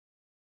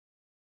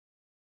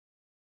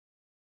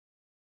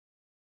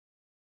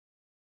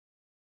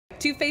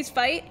two-phase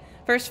fight.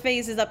 First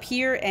phase is up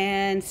here,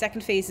 and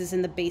second phase is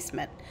in the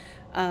basement.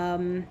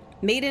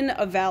 Maiden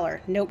of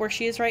Valor. Note where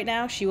she is right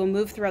now. She will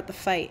move throughout the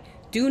fight.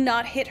 Do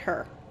not hit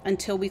her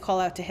until we call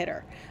out to hit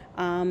her.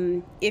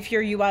 If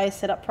your UI is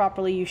set up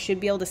properly, you should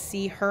be able to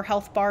see her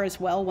health bar as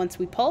well once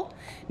we pull.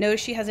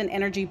 Notice she has an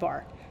energy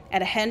bar.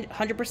 At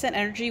 100%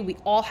 energy, we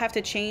all have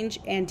to change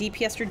and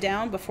DPS her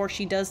down before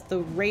she does the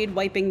raid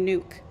wiping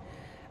nuke.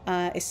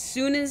 As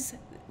soon as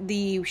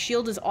the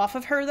shield is off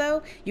of her,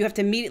 though, you have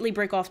to immediately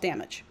break off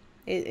damage.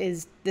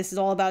 This is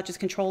all about just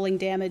controlling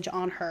damage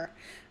on her.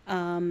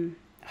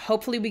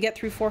 Hopefully we get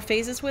through 4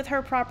 phases with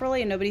her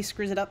properly and nobody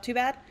screws it up too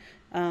bad.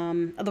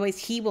 Otherwise,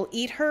 he will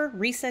eat her,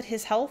 reset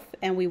his health,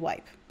 and we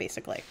wipe,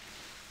 basically.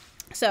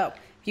 So,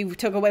 if you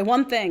took away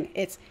one thing,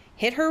 it's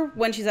hit her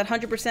when she's at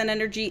 100%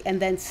 energy and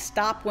then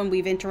stop when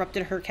we've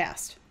interrupted her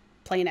cast.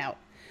 Plain out.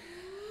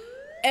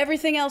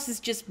 Everything else is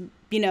just,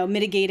 you know,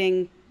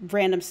 mitigating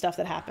random stuff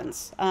that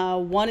happens.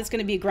 One is going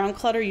to be a ground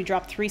clutter. You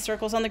drop 3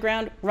 circles on the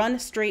ground, run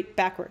straight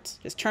backwards.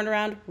 Just turn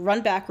around,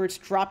 run backwards,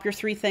 drop your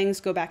 3 things,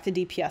 go back to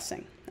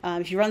DPSing.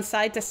 If you run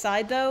side to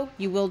side, though,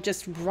 you will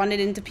just run it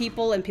into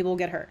people and people will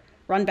get hurt.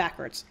 Run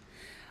backwards.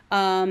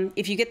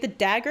 If you get the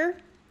dagger,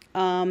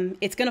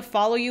 it's going to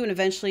follow you and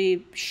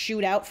eventually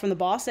shoot out from the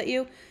boss at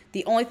you.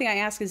 The only thing I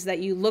ask is that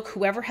you look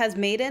whoever has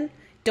Maiden,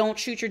 don't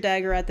shoot your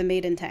dagger at the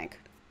Maiden tank.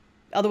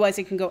 Otherwise,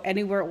 it can go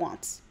anywhere it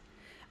wants.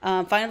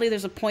 Finally,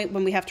 there's a point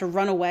when we have to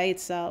run away.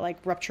 It's like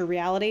Rupture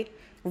Reality.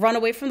 Run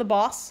away from the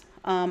boss.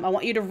 I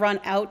want you to run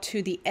out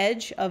to the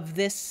edge of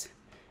this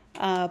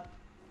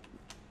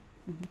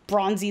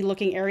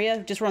bronzy-looking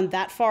area. Just run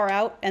that far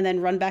out and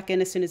then run back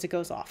in as soon as it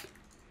goes off.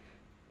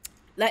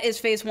 That is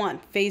phase 1.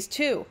 Phase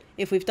 2,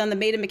 if we've done the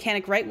Maiden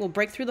mechanic right, we'll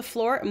break through the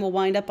floor and we'll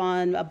wind up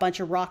on a bunch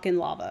of rock and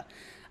lava.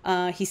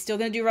 He's still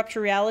going to do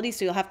Rupture Reality,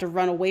 so you'll have to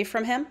run away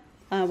from him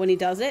when he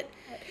does it.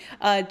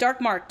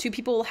 Dark Mark, 2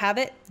 people will have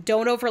it.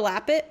 Don't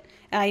overlap it.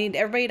 And I need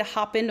everybody to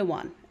hop into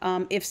one.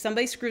 If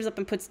somebody screws up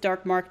and puts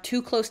Dark Mark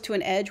too close to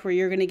an edge where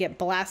you're going to get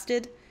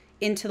blasted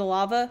into the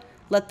lava,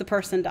 let the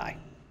person die.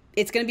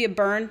 It's going to be a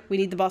burn. We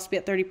need the boss to be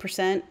at 30%,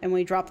 and when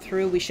we drop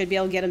through, we should be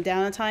able to get him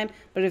down in time.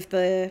 But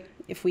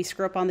if we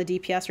screw up on the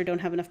DPS or don't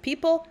have enough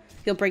people,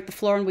 he'll break the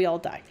floor and we all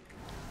die.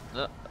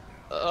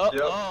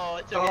 Oh,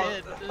 it's a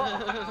hit.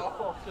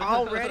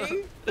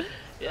 Already?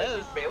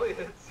 Yes. Melee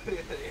hits.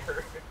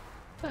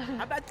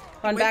 How about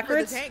Run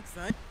backwards? For the tank,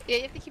 son? Yeah,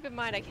 you have to keep in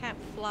mind I can't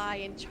fly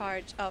and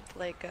charge up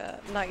like a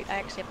knight. I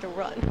actually have to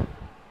run.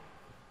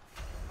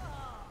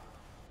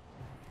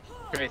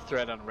 Great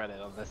thread on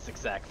Reddit on this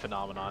exact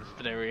phenomenon.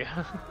 But there we go.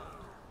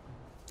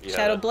 Yeah,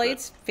 Shadow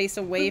Blades, face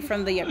away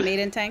from the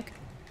Maiden tank.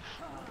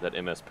 That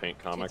MS Paint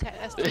comic.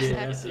 Yeah,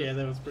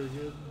 that was pretty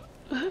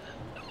good.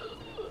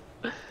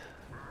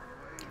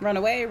 Run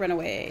away, run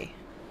away.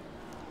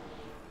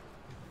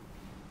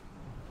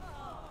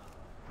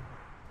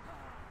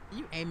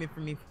 You aiming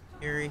for me,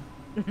 Harry?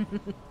 I don't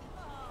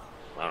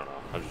know.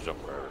 I just jump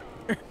wherever.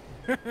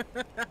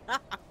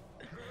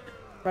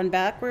 Run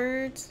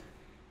backwards.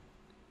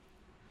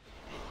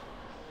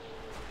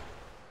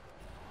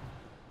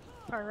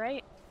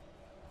 Alright.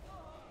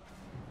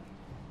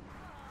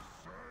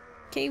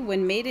 Okay,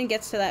 when Maiden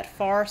gets to that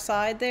far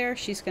side there,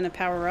 she's going to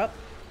power up.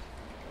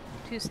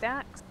 2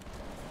 stacks.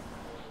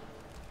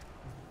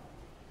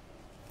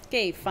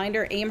 Okay, find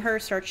her, aim her,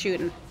 start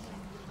shooting.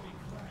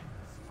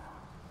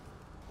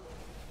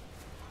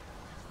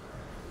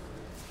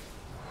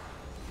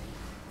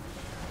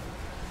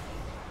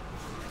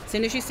 As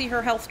soon as you see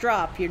her health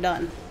drop, you're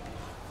done.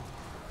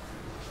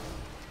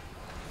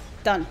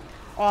 Done.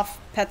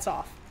 Off. Pets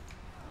off.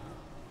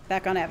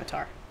 Back on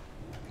Avatar.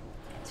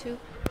 2.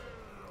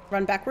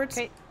 Run backwards.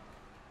 Okay.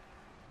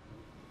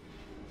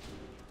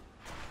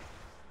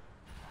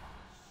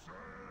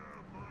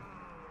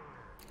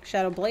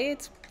 Shadow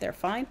Blades. They're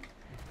fine.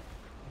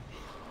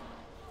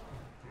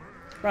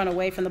 Run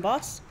away from the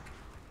boss.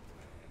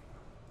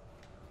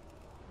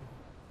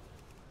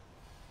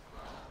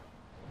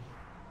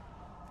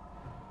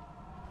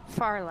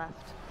 Far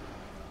left.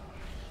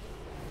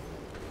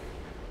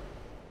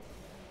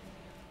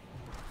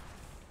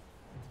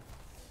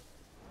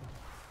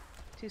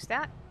 Two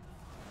stack.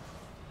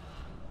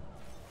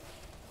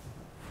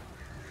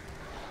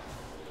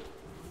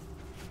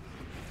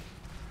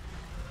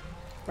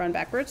 Run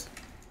backwards.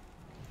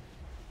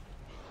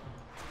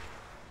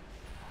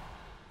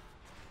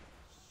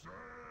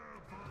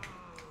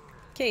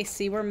 Okay,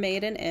 see where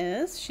Maiden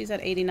is. She's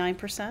at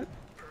 89%.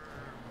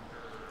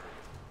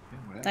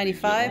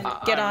 95.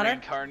 Get on her.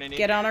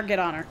 Get on her. Get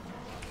on her.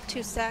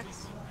 2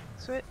 stacks.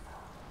 Sweet.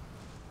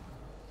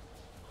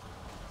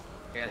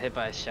 I got hit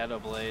by a Shadow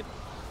Blade.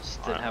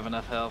 Just didn't have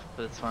enough health,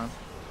 but it's fine.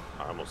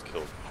 I almost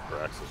killed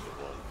Braxis with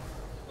one.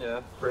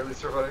 Yeah, barely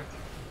survived.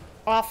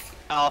 Off.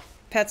 Off.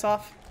 Pets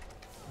off.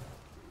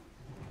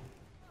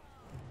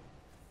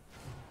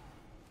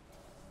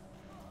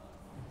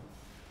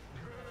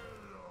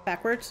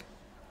 Backwards.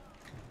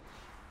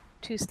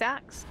 2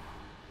 stacks.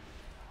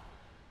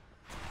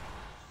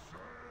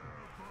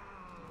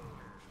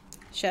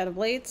 Shadow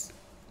Blades.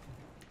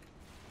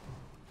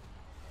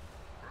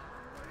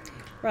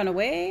 Run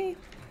away.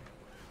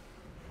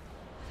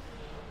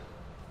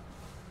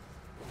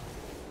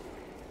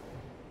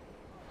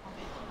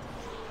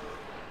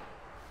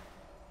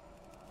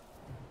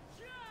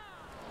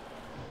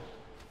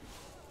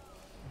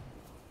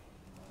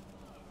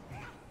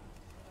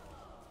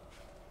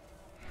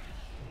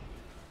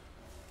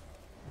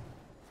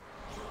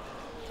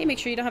 Okay, make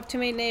sure you don't have too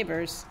many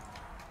neighbors.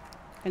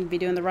 Gonna be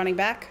doing the running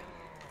back.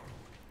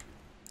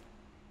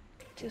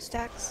 2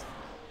 stacks.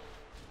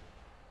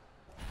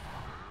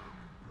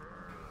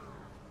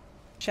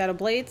 Shadow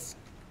Blades.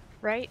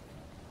 Right.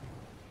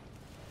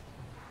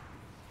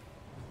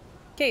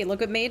 Okay,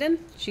 look at Maiden.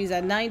 She's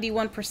at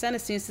 91%.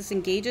 As soon as this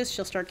engages,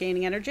 she'll start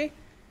gaining energy.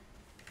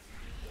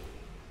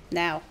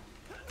 Now.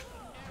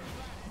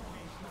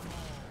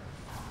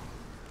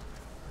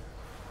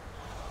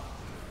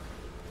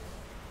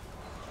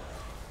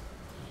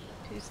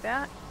 Who's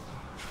that?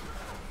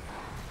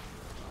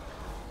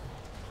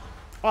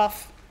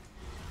 Off.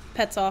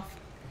 Pets off.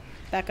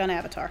 Back on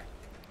Avatar.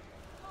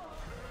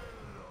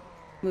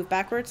 Move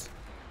backwards.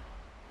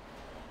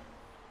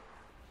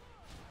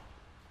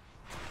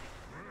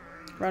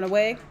 Run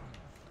away.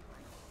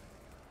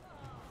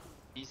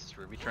 Jesus,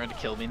 Ruby trying to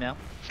kill me now?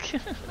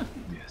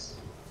 Yes.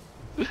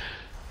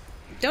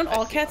 Don't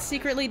all cats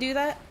secretly do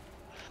that?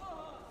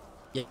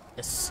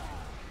 Yes.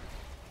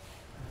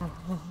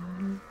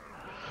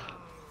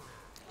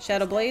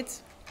 Shadow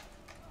Blades.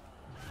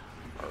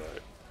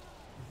 Alright.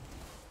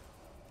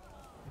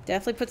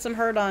 Definitely put some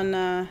hurt on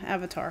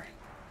Avatar.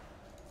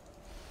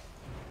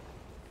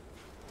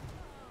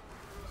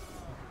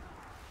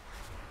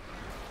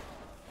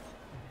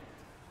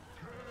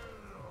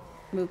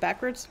 Move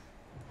backwards.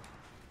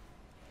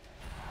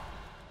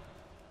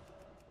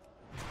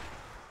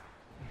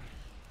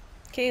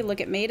 Okay, look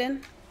at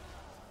Maiden.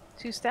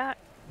 2 stack.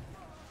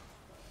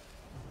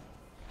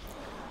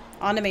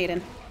 On to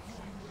Maiden.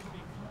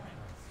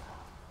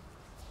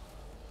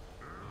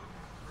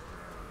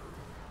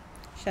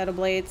 Shadow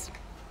Blades.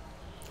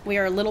 We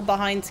are a little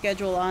behind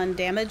schedule on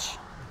damage.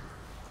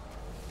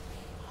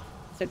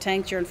 So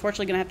tanks, you're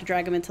unfortunately going to have to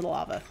drag them into the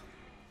lava.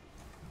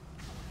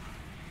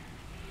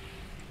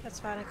 That's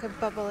fine. I could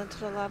bubble into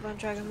the lava and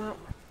drag him out.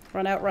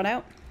 Run out, run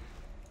out.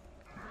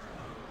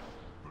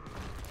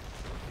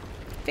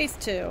 Phase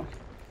 2.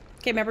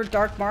 Okay, remember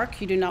Dark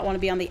Mark, you do not want to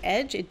be on the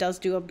edge. It does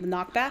do a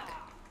knockback.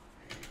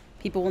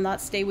 People will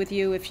not stay with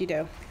you if you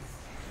do.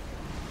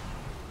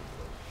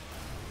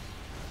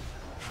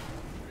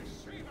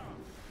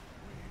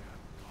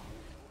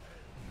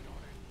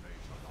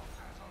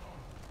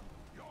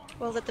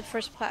 We'll let the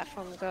first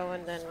platform go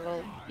and then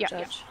we'll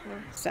judge.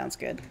 Yeah. Sounds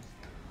good.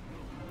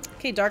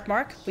 Okay, Dark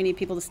Mark, we need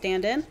people to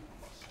stand in.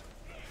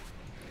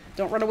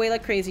 Don't run away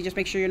like crazy, just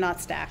make sure you're not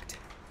stacked.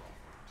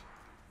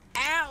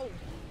 Ow!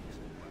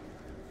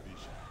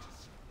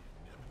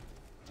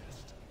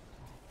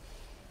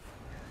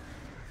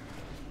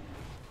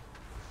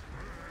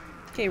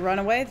 Okay, run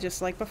away,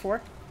 just like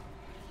before.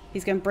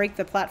 He's gonna break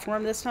the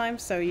platform this time,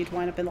 so you'd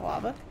wind up in the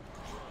lava.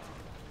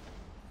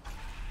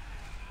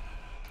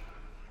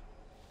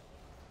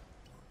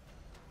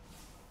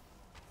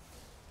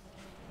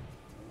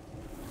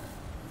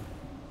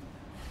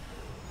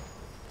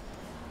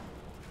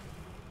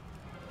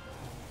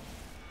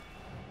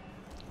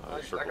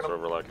 Circles are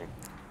overlapping.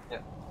 Yeah.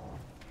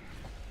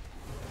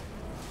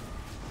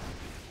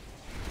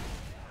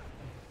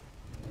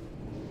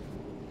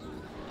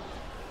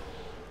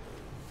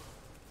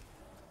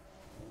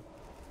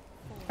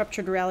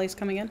 Ruptured Rally's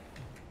coming in.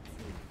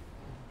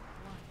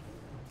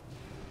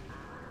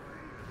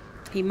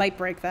 He might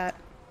break that.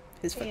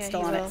 His foot's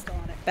still on it.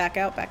 Back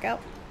out, back out.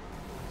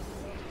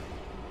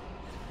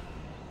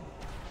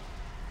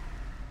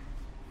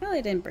 Well,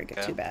 he didn't break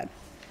it too bad.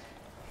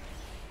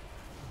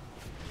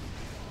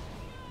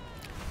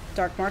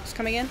 Dark Mark's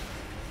coming in.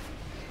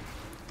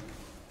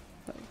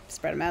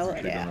 Spread them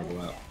out. Yeah.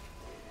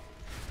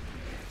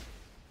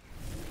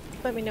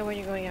 Let me know when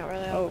you're going out,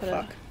 really. I'll put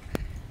a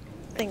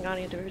thing on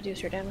you to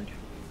reduce your damage.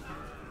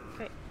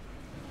 Okay.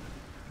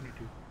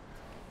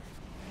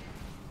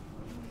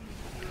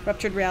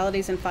 Ruptured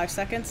Realities in 5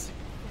 seconds.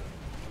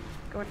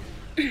 Go on.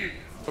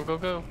 Go, go,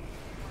 go.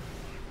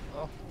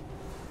 Oh.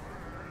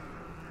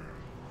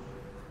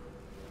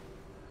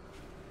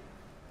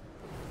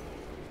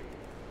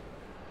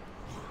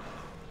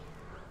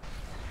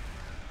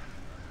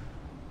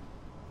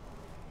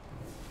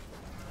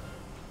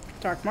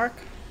 Dark Mark.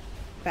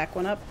 Back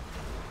one up.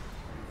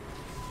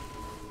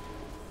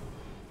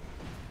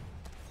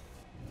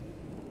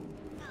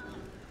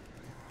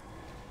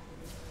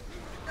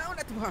 No,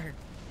 not too hard.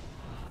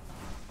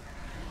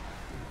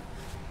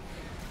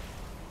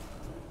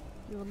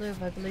 You will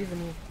live, I believe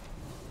in you.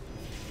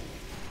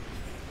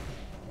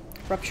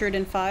 Ruptured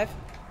in 5.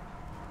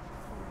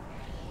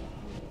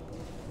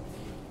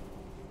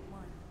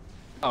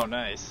 Oh,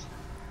 nice.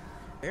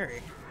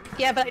 Very.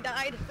 Yeah, but I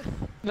died.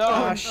 No!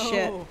 Oh,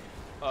 shit.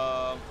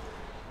 Well.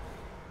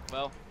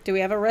 Do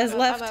we have a res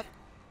left? I'm up.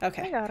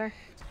 Okay. I got her.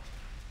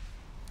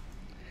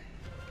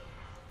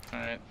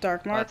 Alright.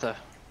 Dark Mark. That's a...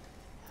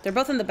 They're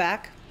both in the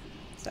back,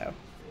 so.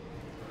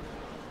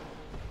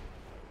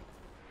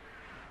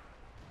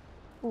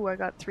 Ooh, I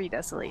got 3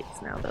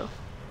 desolates now though.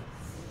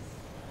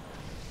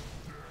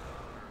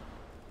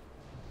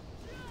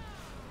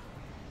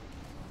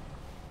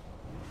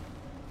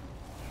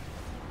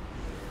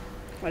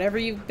 Whatever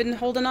you've been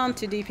holding on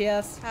to,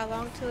 DPS. How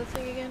long to the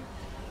thing again?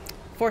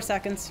 4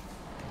 seconds.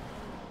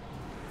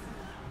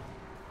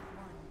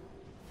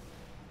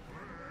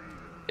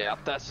 Yeah,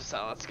 that's just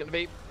how that's gonna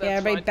be. Yeah, That's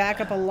everybody fine.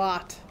 back up a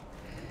lot.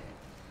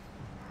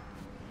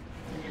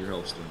 Your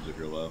health stones if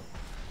you're low.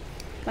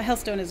 My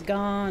Hellstone is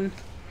gone.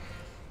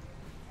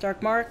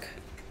 Dark Mark.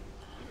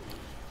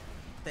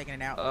 Taking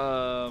it out.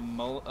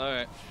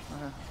 Alright.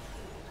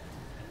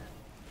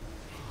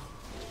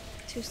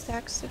 2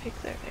 stacks to pick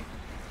there.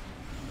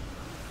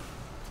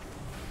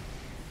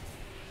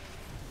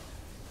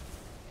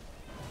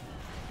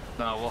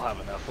 No, we'll have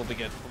enough. We'll be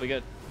good. We'll be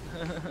good.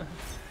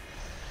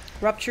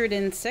 Ruptured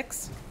in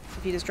 6.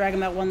 If you just drag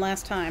him out one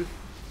last time.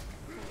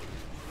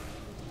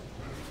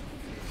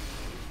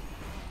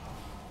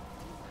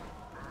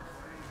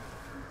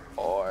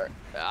 Or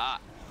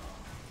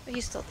But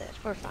he's still dead.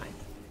 We're fine.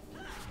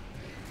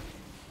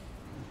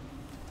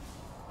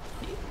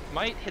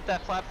 might hit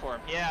that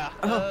platform. Yeah.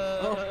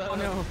 Oh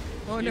no.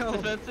 Oh use no.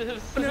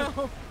 defensives. Oh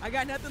no. I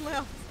got nothing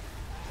left.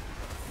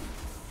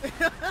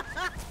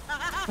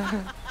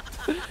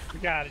 You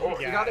got it. Oh,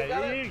 you got it,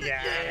 got it? You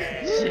got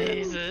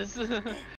it. Jesus.